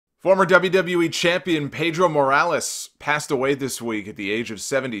Former WWE Champion Pedro Morales passed away this week at the age of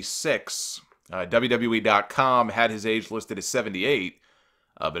 76. WWE.com had his age listed as 78,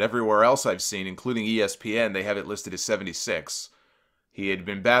 but everywhere else I've seen, including ESPN, they have it listed as 76. He had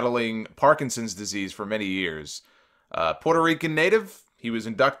been battling Parkinson's disease for many years. Puerto Rican native, he was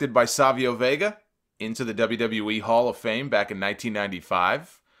inducted by Savio Vega into the WWE Hall of Fame back in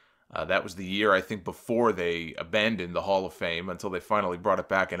 1995. That was the year, I think, before they abandoned the Hall of Fame until they finally brought it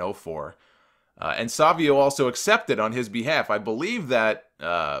back in '04. And Savio also accepted on his behalf. I believe that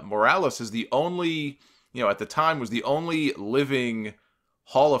Morales is the only, at the time was the only living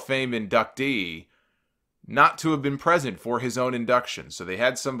Hall of Fame inductee not to have been present for his own induction. So they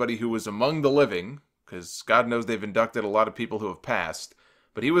had somebody who was among the living, because God knows they've inducted a lot of people who have passed.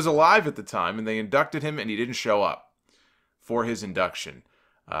 But he was alive at the time, and they inducted him, and he didn't show up for his induction.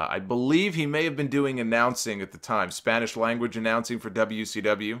 I believe he may have been doing announcing at the time, Spanish language announcing for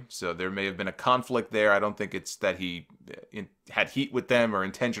WCW, so there may have been a conflict there. I don't think it's that he had heat with them or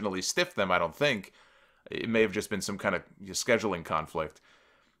intentionally stiffed them, I don't think. It may have just been some kind of scheduling conflict.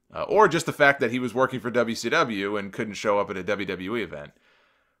 Or just the fact that he was working for WCW and couldn't show up at a WWE event.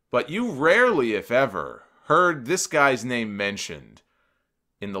 But you rarely, if ever, heard this guy's name mentioned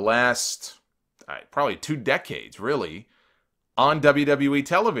in the last, probably 2 decades, really, on WWE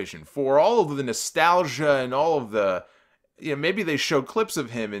television for all of the nostalgia and all of the, maybe they showed clips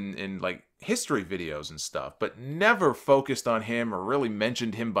of him in like history videos and stuff, but never focused on him or really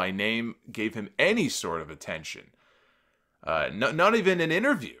mentioned him by name, gave him any sort of attention. Not even an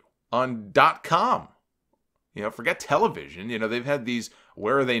interview on .com. Forget television. They've had these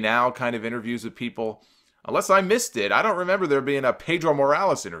where are they now kind of interviews with people. Unless I missed it, I don't remember there being a Pedro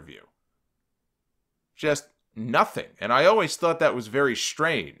Morales interview. Just nothing. And I always thought that was very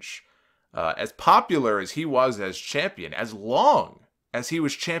strange. As popular as he was as champion, as long as he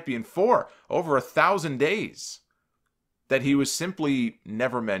was champion for, over 1,000 days, that he was simply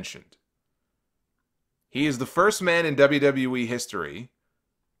never mentioned. He is the first man in WWE history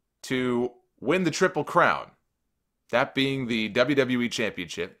to win the Triple Crown. That being the WWE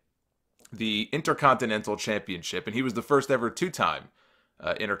Championship, the Intercontinental Championship, and he was the first ever 2-time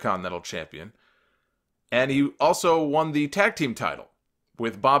Intercontinental Champion. And he also won the tag team title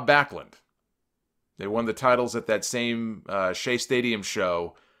with Bob Backlund. They won the titles at that same Shea Stadium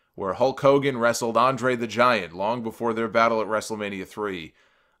show where Hulk Hogan wrestled Andre the Giant long before their battle at WrestleMania 3.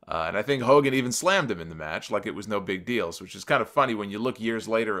 And I think Hogan even slammed him in the match like it was no big deal, which is kind of funny when you look years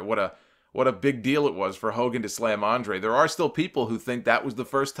later at what a big deal it was for Hogan to slam Andre. There are still people who think that was the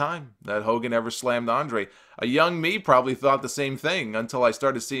first time that Hogan ever slammed Andre. A young me probably thought the same thing until I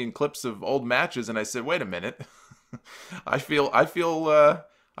started seeing clips of old matches, and I said, "Wait a minute, I feel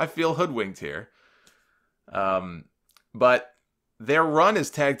hoodwinked here." But their run as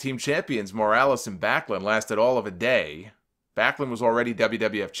tag team champions, Morales and Backlund, lasted all of a day. Backlund was already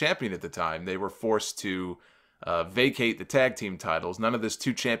WWF champion at the time. They were forced to vacate the tag team titles. None of this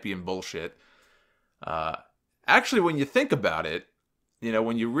 2-champion bullshit. Actually, when you think about it,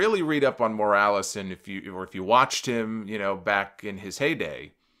 when you really read up on Morales and if you watched him, back in his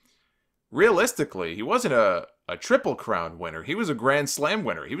heyday, realistically, he wasn't a Triple Crown winner. He was a Grand Slam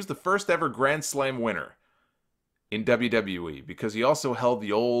winner. He was the first ever Grand Slam winner in WWE because he also held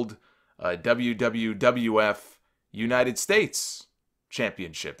the old WWF United States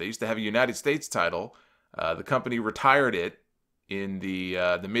Championship. They used to have a United States title. The company retired it in the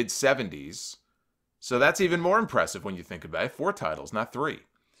mid-'70s. So that's even more impressive when you think about it. 4 titles, not 3.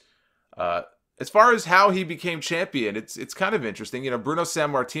 As far as how he became champion, it's kind of interesting. Bruno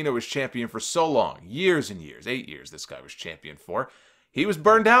Sammartino was champion for so long. Years and years. 8 years this guy was champion for. He was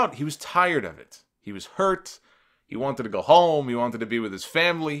burned out. He was tired of it. He was hurt. He wanted to go home. He wanted to be with his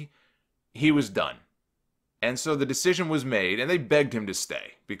family. He was done. And so the decision was made, and they begged him to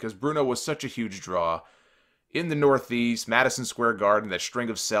stay because Bruno was such a huge draw. In the Northeast, Madison Square Garden, that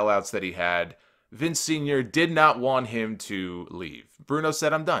string of sellouts that he had, Vince Sr. did not want him to leave. Bruno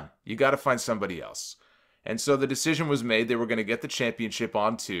said, "I'm done. You got to find somebody else." And so the decision was made. They were going to get the championship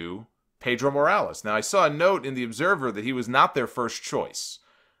onto Pedro Morales. Now, I saw a note in the Observer that he was not their first choice.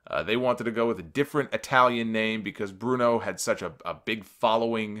 They wanted to go with a different Italian name because Bruno had such a big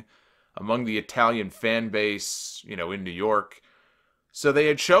following among the Italian fan base, in New York. So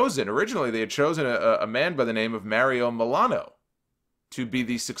originally they had chosen a man by the name of Mario Milano to be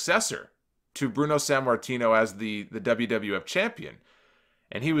the successor to Bruno Sammartino as the WWF champion.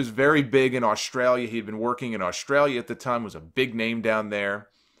 And he was very big in Australia. He'd been working in Australia at the time, was a big name down there.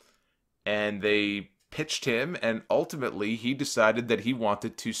 And they pitched him, and ultimately he decided that he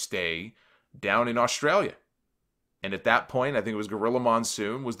wanted to stay down in Australia. And at that point, I think it was Gorilla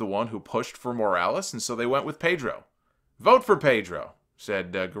Monsoon was the one who pushed for Morales, and so they went with Pedro. Vote for Pedro,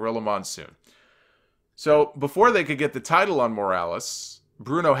 said Gorilla Monsoon. So before they could get the title on Morales,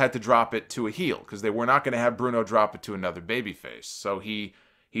 Bruno had to drop it to a heel, because they were not going to have Bruno drop it to another babyface. So he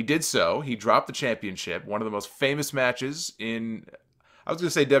did so. He dropped the championship, one of the most famous matches in, I was going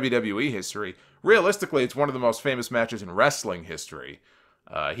to say WWE history. Realistically, it's one of the most famous matches in wrestling history.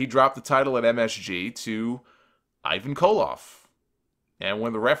 He dropped the title at MSG to Ivan Koloff. And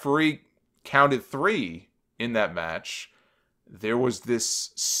when the referee counted 3 in that match, there was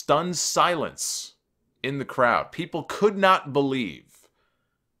this stunned silence in the crowd. People could not believe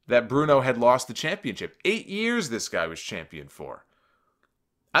that Bruno had lost the championship. 8 years this guy was champion for.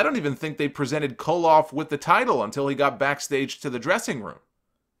 I don't even think they presented Koloff with the title until he got backstage to the dressing room.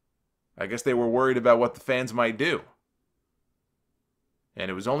 I guess they were worried about what the fans might do. And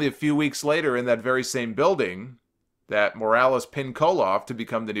it was only a few weeks later in that very same building that Morales pinned Koloff to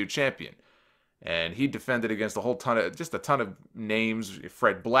become the new champion. And he defended against a ton of names.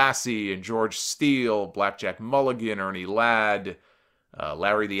 Fred Blassie and George Steele, Blackjack Mulligan, Ernie Ladd,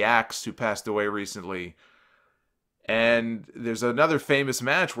 Larry the Axe, who passed away recently. And there's another famous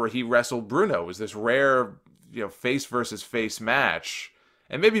match where he wrestled Bruno. It was this rare, face versus face match.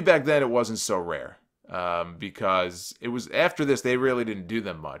 And maybe back then it wasn't so rare. Because it was after this they really didn't do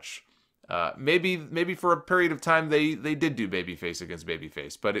them much. Maybe for a period of time they did do babyface against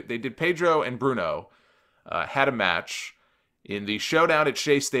babyface, but they did. Pedro and Bruno had a match in the showdown at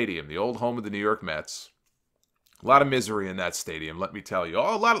Shea Stadium, the old home of the New York Mets. A lot of misery in that stadium, let me tell you.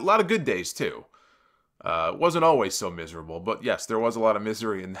 Oh, a lot of good days too. It wasn't always so miserable, but yes, there was a lot of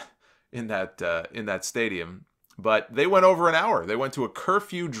misery in that stadium. But they went over an hour. They went to a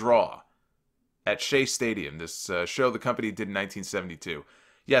curfew draw at Shea Stadium. This show the company did in 1972.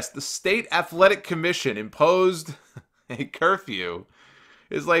 Yes, the State Athletic Commission imposed a curfew.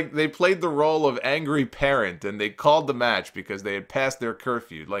 It's like they played the role of angry parent and they called the match because they had passed their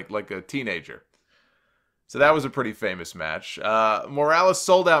curfew, like a teenager. So that was a pretty famous match. Morales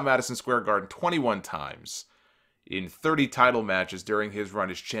sold out Madison Square Garden 21 times in 30 title matches during his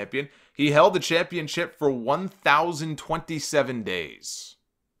run as champion. He held the championship for 1,027 days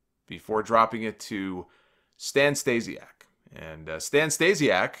before dropping it to Stan Stasiak. And Stan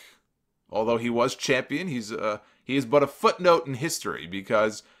Stasiak, although he was champion, he is but a footnote in history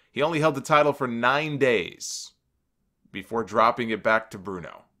because he only held the title for 9 days before dropping it back to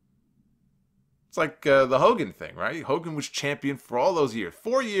Bruno. It's like the Hogan thing, right? Hogan was champion for all those years.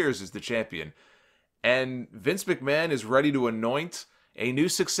 4 years as the champion. And Vince McMahon is ready to anoint a new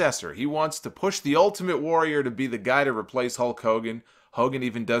successor. He wants to push the Ultimate Warrior to be the guy to replace Hulk Hogan. Hogan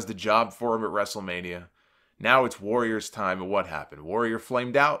even does the job for him at WrestleMania. Now it's Warrior's time, and what happened? Warrior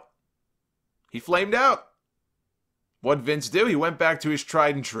flamed out. He flamed out. What'd Vince do? He went back to his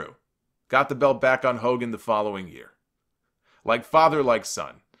tried and true. Got the belt back on Hogan the following year. Like father, like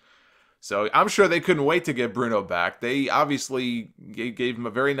son. So I'm sure they couldn't wait to get Bruno back. They obviously gave him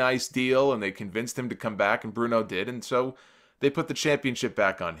a very nice deal, and they convinced him to come back, and Bruno did, and so they put the championship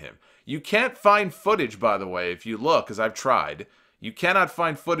back on him. You can't find footage, by the way, if you look, because I've tried. You cannot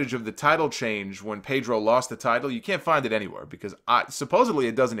find footage of the title change when Pedro lost the title. You can't find it anywhere because supposedly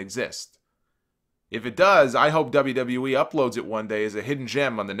it doesn't exist. If it does, I hope WWE uploads it one day as a hidden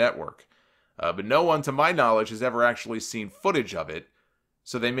gem on the network. But no one, to my knowledge, has ever actually seen footage of it,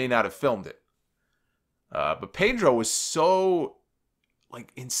 so they may not have filmed it. But Pedro was so,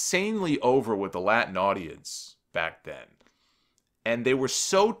 insanely over with the Latin audience back then. And they were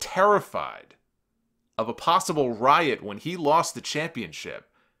so terrified of a possible riot when he lost the championship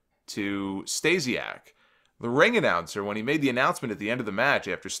to Stasiak. The ring announcer, when he made the announcement at the end of the match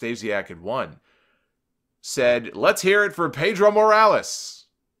after Stasiak had won, said, "Let's hear it for Pedro Morales."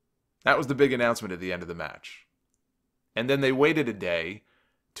 That was the big announcement at the end of the match. And then they waited a day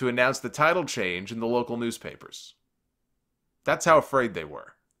to announce the title change in the local newspapers. That's how afraid they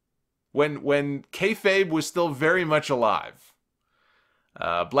were. When kayfabe was still very much alive.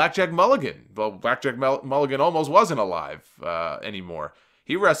 Blackjack Mulligan. Well, Blackjack Mulligan almost wasn't alive anymore.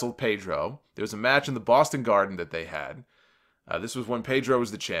 He wrestled Pedro. There was a match in the Boston Garden that they had. This was when Pedro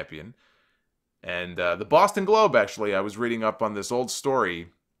was the champion. And the Boston Globe, actually, I was reading up on this old story.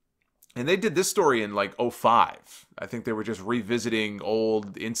 And they did this story in '05. I think they were just revisiting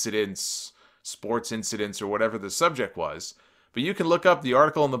old incidents, sports incidents, or whatever the subject was. But you can look up the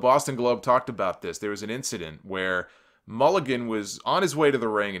article in the Boston Globe talked about this. There was an incident where Mulligan was on his way to the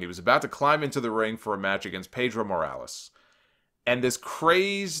ring, and he was about to climb into the ring for a match against Pedro Morales. And this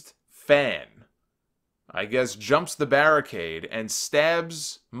crazed fan, I guess, jumps the barricade and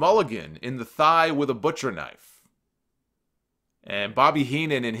stabs Mulligan in the thigh with a butcher knife. And Bobby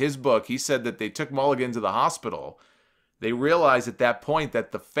Heenan, in his book, he said that they took Mulligan to the hospital. They realized at that point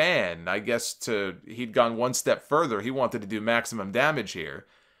that the fan, I guess he'd gone one step further. He wanted to do maximum damage here.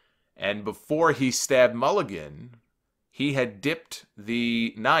 And before he stabbed Mulligan, he had dipped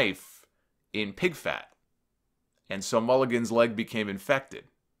the knife in pig fat. And so Mulligan's leg became infected.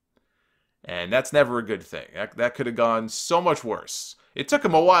 And that's never a good thing. That could have gone so much worse. It took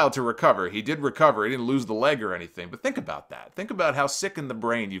him a while to recover. He did recover. He didn't lose the leg or anything. But think about that. Think about how sick in the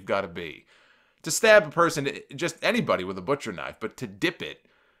brain you've got to be to stab a person, just anybody with a butcher knife, but to dip it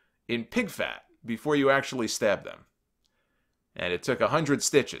in pig fat before you actually stab them. And it took 100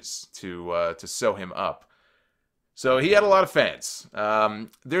 stitches to sew him up. So he had a lot of fans.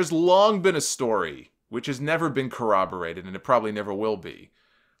 There's long been a story, which has never been corroborated, and it probably never will be.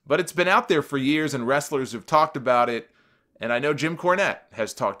 But it's been out there for years, and wrestlers have talked about it. And I know Jim Cornette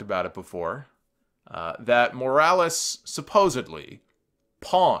has talked about it before. That Morales supposedly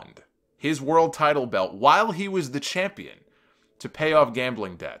pawned his world title belt while he was the champion to pay off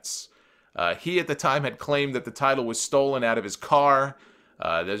gambling debts. He at the time had claimed that the title was stolen out of his car.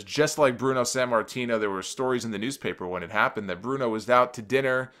 That's just like Bruno Sammartino. There were stories in the newspaper when it happened that Bruno was out to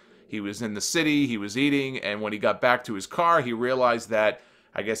dinner. He was in the city. He was eating. And when he got back to his car, he realized that,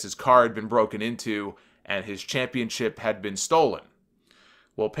 I guess, his car had been broken into and his championship had been stolen.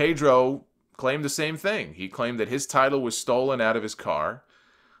 Well, Pedro claimed the same thing. He claimed that his title was stolen out of his car.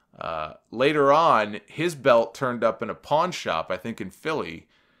 Later on, his belt turned up in a pawn shop, I think in Philly,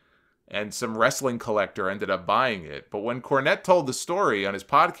 and some wrestling collector ended up buying it. But when Cornette told the story on his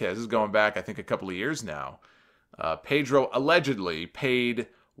podcast, this is going back, I think, a couple of years now, Pedro allegedly paid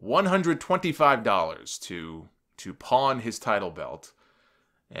 $125 to pawn his title belt.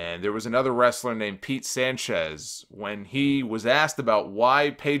 And there was another wrestler named Pete Sanchez. When he was asked about why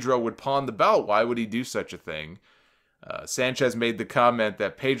Pedro would pawn the belt, why would he do such a thing, Sanchez made the comment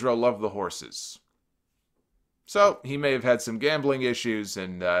that Pedro loved the horses. So he may have had some gambling issues,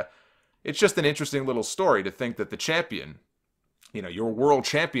 and it's just an interesting little story to think that the champion, your world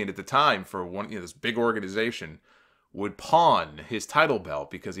champion at the time for this big organization, would pawn his title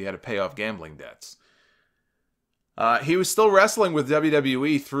belt because he had to pay off gambling debts. He was still wrestling with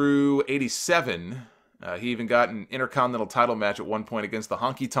WWE through '87. He even got an Intercontinental title match at one point against the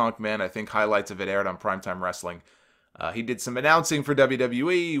Honky Tonk Man. I think highlights of it aired on Primetime Wrestling. He did some announcing for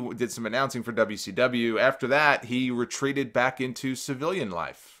WWE, did some announcing for WCW. After that, he retreated back into civilian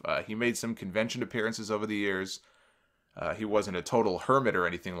life. He made some convention appearances over the years. He wasn't a total hermit or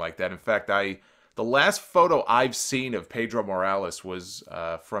anything like that. In fact, the last photo I've seen of Pedro Morales was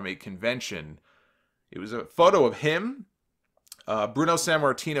from a convention. It was a photo of him, Bruno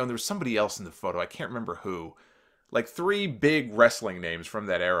Sammartino, and there was somebody else in the photo. I can't remember who. Like 3 big wrestling names from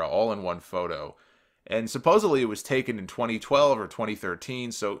that era, all in one photo. And supposedly it was taken in 2012 or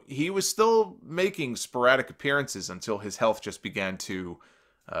 2013, so he was still making sporadic appearances until his health just began to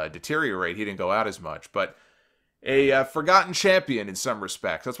deteriorate. He didn't go out as much. But a forgotten champion in some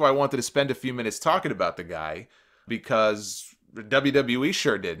respects. That's why I wanted to spend a few minutes talking about the guy, because WWE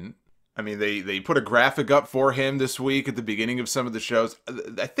sure didn't. I mean, they put a graphic up for him this week at the beginning of some of the shows.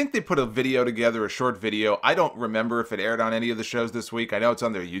 I think they put a video together, a short video. I don't remember if it aired on any of the shows this week. I know it's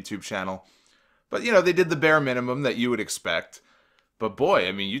on their YouTube channel. But, they did the bare minimum that you would expect. But boy,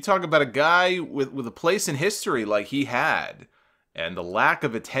 I mean, you talk about a guy with a place in history like he had, and the lack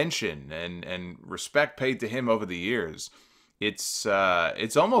of attention and respect paid to him over the years. It's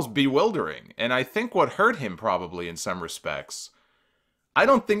almost bewildering. And I think what hurt him probably in some respects, I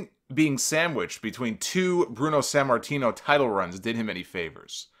don't think being sandwiched between 2 Bruno Sammartino title runs did him any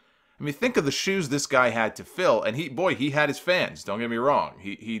favors. I mean, think of the shoes this guy had to fill, and he had his fans, don't get me wrong.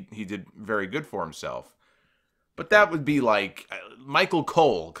 He did very good for himself. But that would be like Michael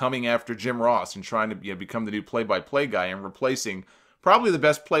Cole coming after Jim Ross and trying to become the new play-by-play guy and replacing probably the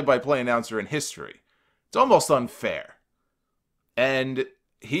best play-by-play announcer in history. It's almost unfair. And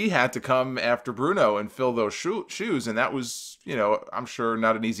he had to come after Bruno and fill those shoes, and that was, I'm sure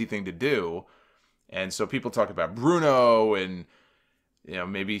not an easy thing to do. And so people talk about Bruno and,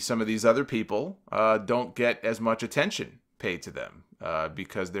 maybe some of these other people don't get as much attention paid to them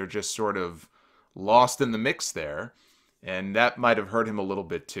because they're just sort of lost in the mix there. And that might have hurt him a little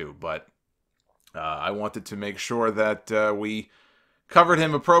bit too. But I wanted to make sure that we covered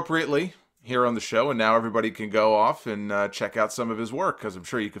him appropriately here on the show, and now everybody can go off and check out some of his work, because I'm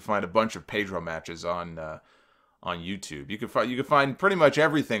sure you could find a bunch of Pedro matches on YouTube. You can find pretty much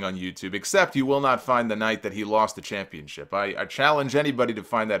everything on YouTube, except you will not find the night that he lost the championship. I challenge anybody to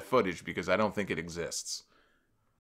find that footage, because I don't think it exists.